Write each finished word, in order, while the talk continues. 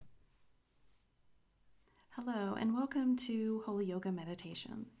Hello, and welcome to Holy Yoga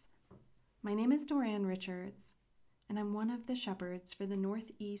Meditations. My name is Doran Richards, and I'm one of the shepherds for the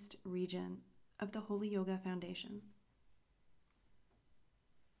Northeast region of the Holy Yoga Foundation.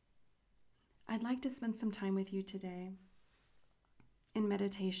 I'd like to spend some time with you today in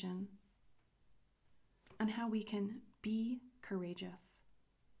meditation on how we can be courageous.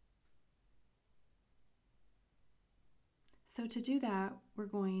 So to do that, we're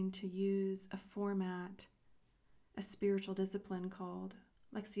going to use a format, a spiritual discipline called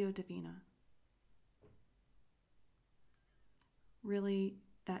Lectio Divina. Really,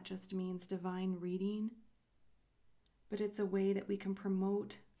 that just means divine reading, but it's a way that we can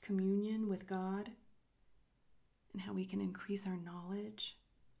promote communion with God and how we can increase our knowledge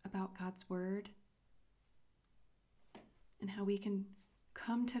about God's Word and how we can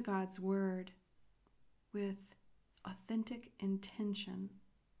come to God's Word with authentic intention.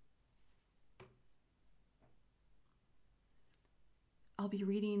 I'll be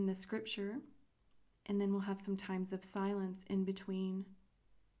reading the scripture, and then we'll have some times of silence in between.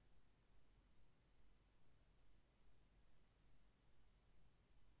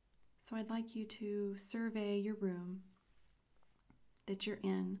 So I'd like you to survey your room that you're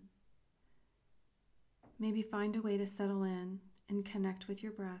in. Maybe find a way to settle in and connect with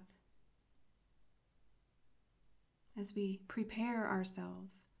your breath as we prepare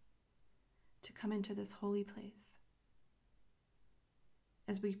ourselves to come into this holy place,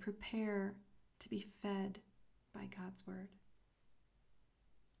 as we prepare to be fed by God's Word.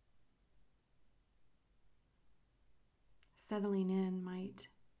 Settling in might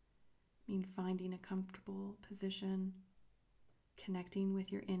mean finding a comfortable position, connecting with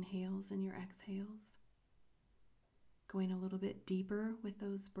your inhales and your exhales, going a little bit deeper with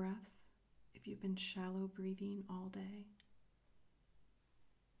those breaths if you've been shallow breathing all day.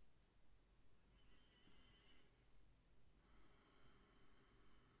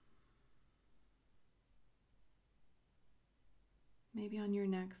 Maybe on your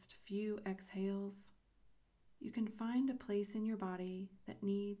next few exhales, you can find a place in your body that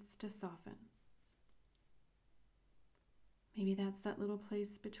needs to soften. Maybe that's that little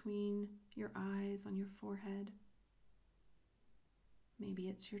place between your eyes on your forehead. Maybe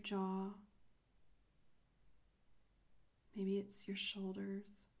it's your jaw. Maybe it's your shoulders.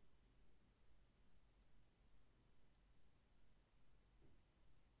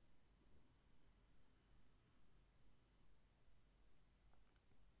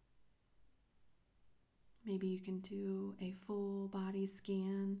 Maybe you can do a full body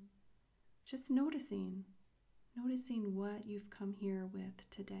scan, just noticing what you've come here with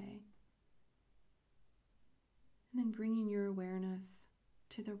today. And then bringing your awareness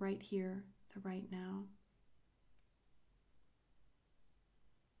to the right here, the right now.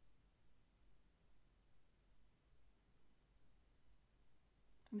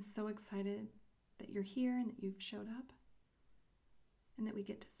 I'm so excited that you're here and that you've showed up, and that we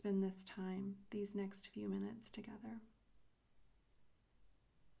get to spend this time, these next few minutes together.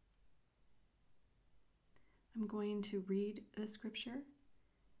 I'm going to read the scripture,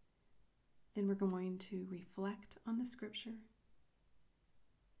 then we're going to reflect on the scripture,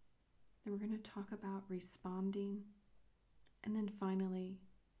 then we're going to talk about responding, and then finally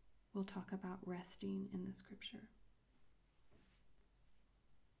we'll talk about resting in the scripture.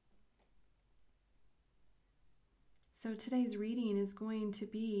 So today's reading is going to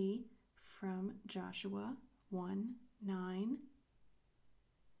be from Joshua 1:9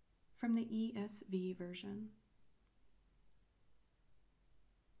 from the ESV version.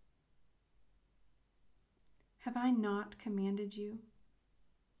 Have I not commanded you?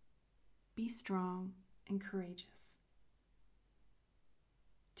 Be strong and courageous.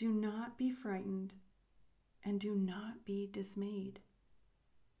 Do not be frightened and do not be dismayed.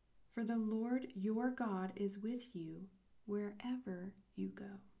 For the Lord your God is with you wherever you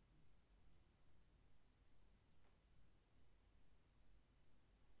go.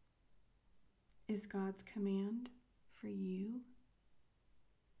 Is God's command for you?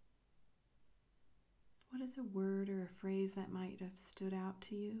 What is a word or a phrase that might have stood out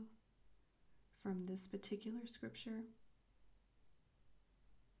to you from this particular scripture?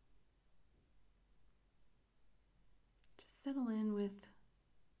 Just settle in with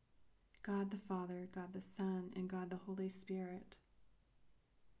God the Father, God the Son, and God the Holy Spirit.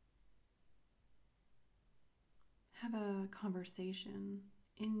 Have a conversation,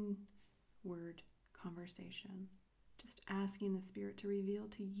 inward conversation, just asking the Spirit to reveal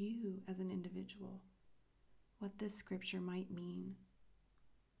to you as an individual what this scripture might mean.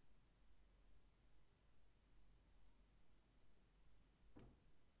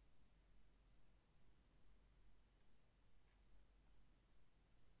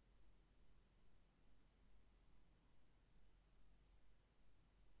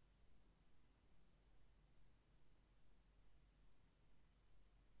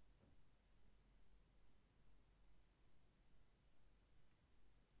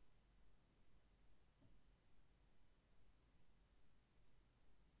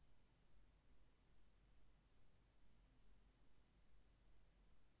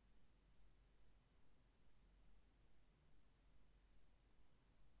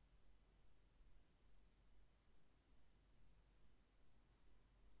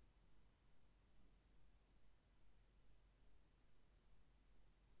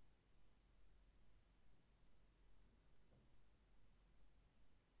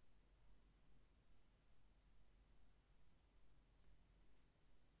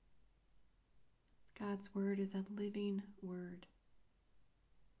 God's word is a living word.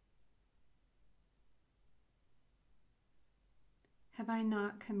 Have I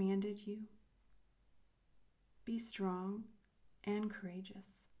not commanded you? Be strong and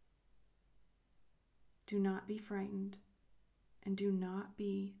courageous. Do not be frightened, and do not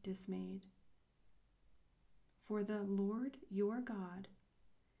be dismayed. For the Lord your God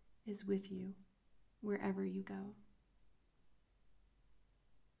is with you wherever you go.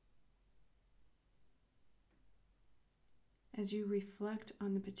 As you reflect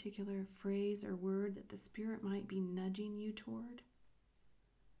on the particular phrase or word that the Spirit might be nudging you toward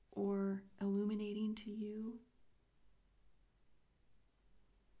or illuminating to you,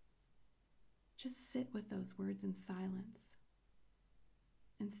 just sit with those words in silence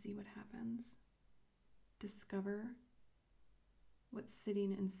and see what happens. Discover what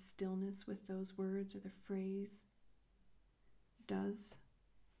sitting in stillness with those words or the phrase does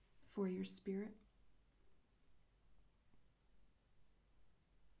for your spirit.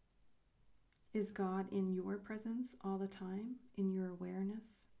 Is God in your presence all the time, in your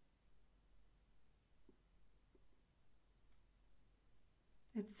awareness?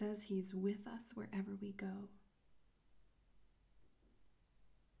 It says He's with us wherever we go.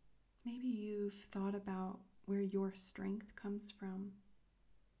 Maybe you've thought about where your strength comes from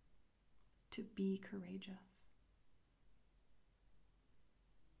to be courageous.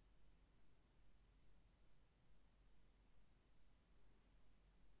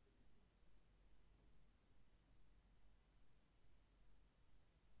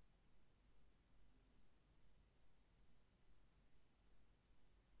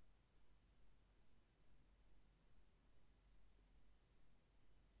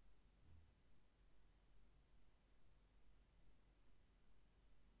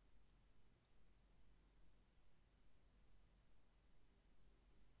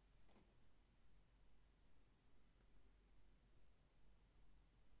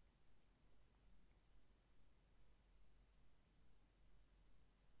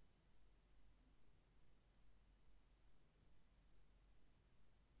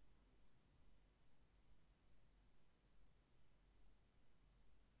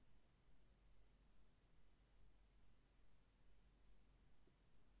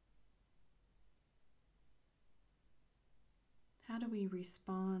 How do we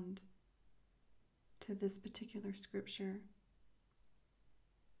respond to this particular scripture?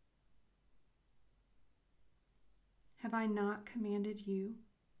 Have I not commanded you?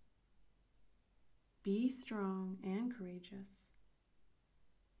 Be strong and courageous.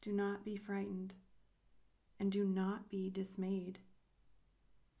 Do not be frightened, and do not be dismayed,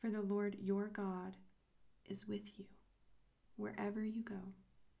 for the Lord your God is with you wherever you go.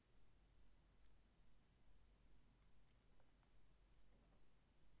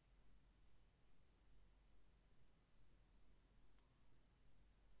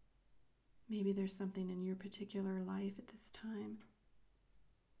 Maybe there's something in your particular life at this time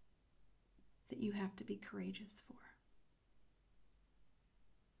that you have to be courageous for.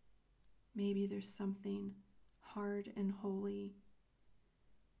 Maybe there's something hard and holy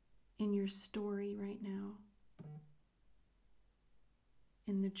in your story right now,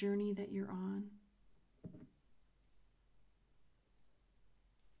 in the journey that you're on.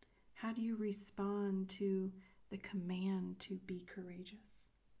 How do you respond to the command to be courageous?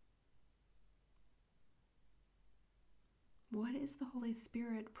 What is the Holy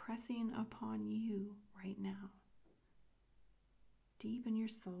Spirit pressing upon you right now, deep in your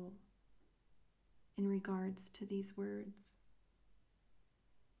soul, in regards to these words?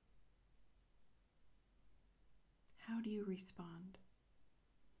 How do you respond?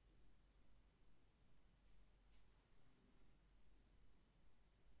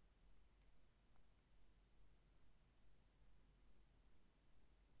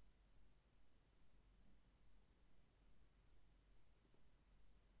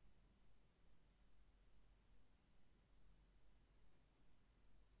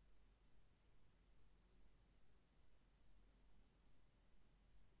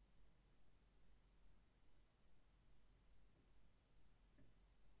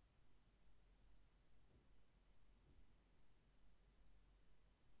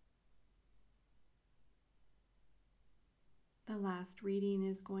 The last reading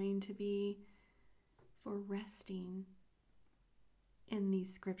is going to be for resting in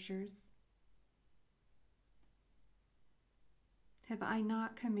these scriptures. Have I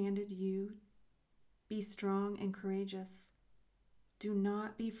not commanded you? Be strong and courageous. Do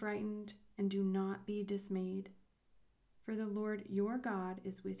not be frightened and do not be dismayed, for the Lord your God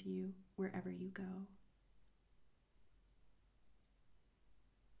is with you wherever you go.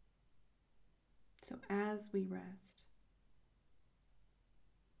 So as we rest,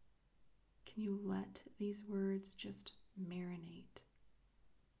 can you let these words just marinate?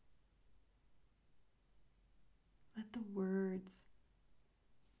 Let the words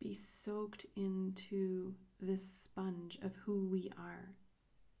be soaked into this sponge of who we are,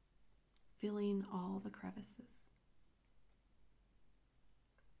 filling all the crevices.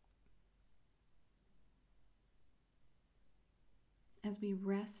 As we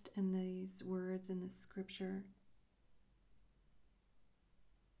rest in these words in this scripture,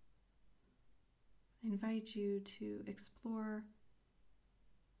 I invite you to explore,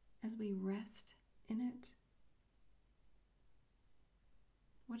 as we rest in it,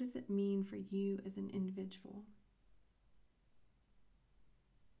 what does it mean for you as an individual?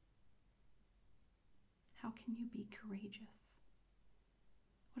 How can you be courageous?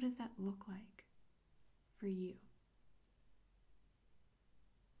 What does that look like for you?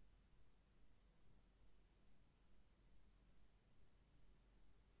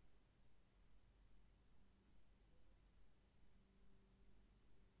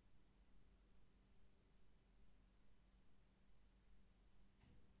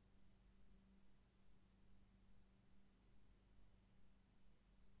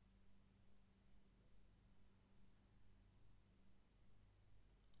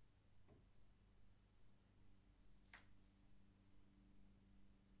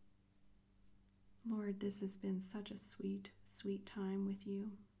 Lord, this has been such a sweet, sweet time with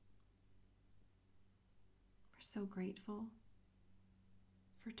you. We're so grateful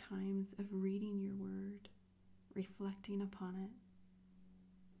for times of reading your word, reflecting upon it,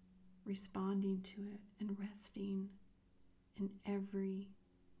 responding to it, and resting in every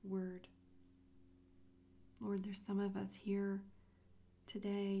word. Lord, there's some of us here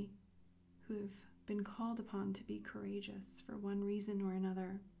today who have been called upon to be courageous for one reason or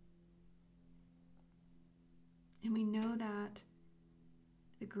another. And we know that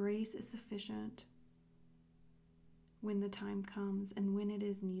the grace is sufficient when the time comes and when it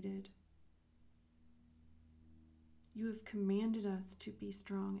is needed. You have commanded us to be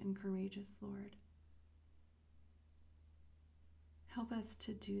strong and courageous, Lord. Help us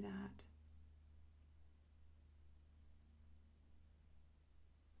to do that.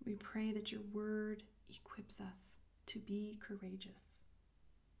 We pray that your word equips us to be courageous.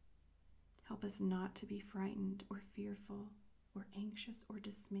 Help us not to be frightened or fearful or anxious or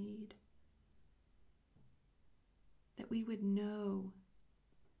dismayed. That we would know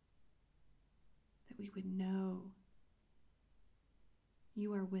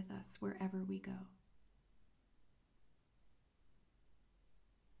you are with us wherever we go.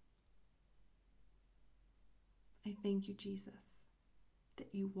 I thank you, Jesus, that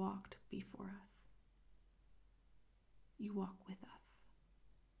you walked before us. You walk with us.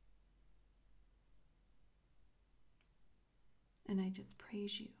 And I just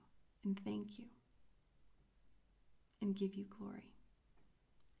praise you and thank you and give you glory.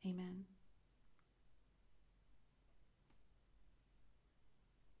 Amen.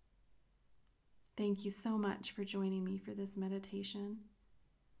 Thank you so much for joining me for this meditation.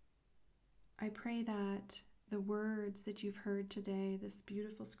 I pray that the words that you've heard today, this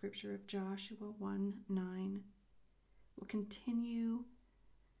beautiful scripture of Joshua 1:9, will continue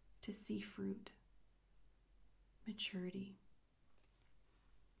to see fruit, maturity,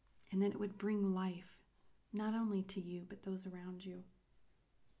 and that it would bring life, not only to you, but those around you.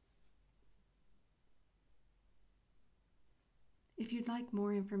 If you'd like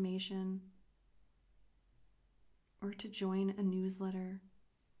more information or to join a newsletter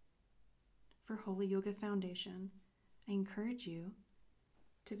for Holy Yoga Foundation, I encourage you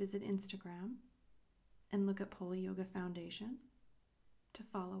to visit Instagram and look up Holy Yoga Foundation to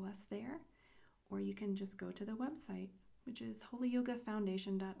follow us there, or you can just go to the website, which is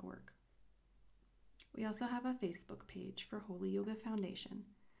holyyogafoundation.org. We also have a Facebook page for Holy Yoga Foundation.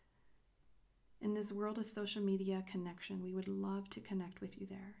 In this world of social media connection, we would love to connect with you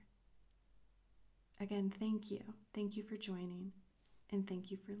there. Again, thank you. Thank you for joining, and thank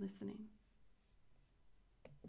you for listening.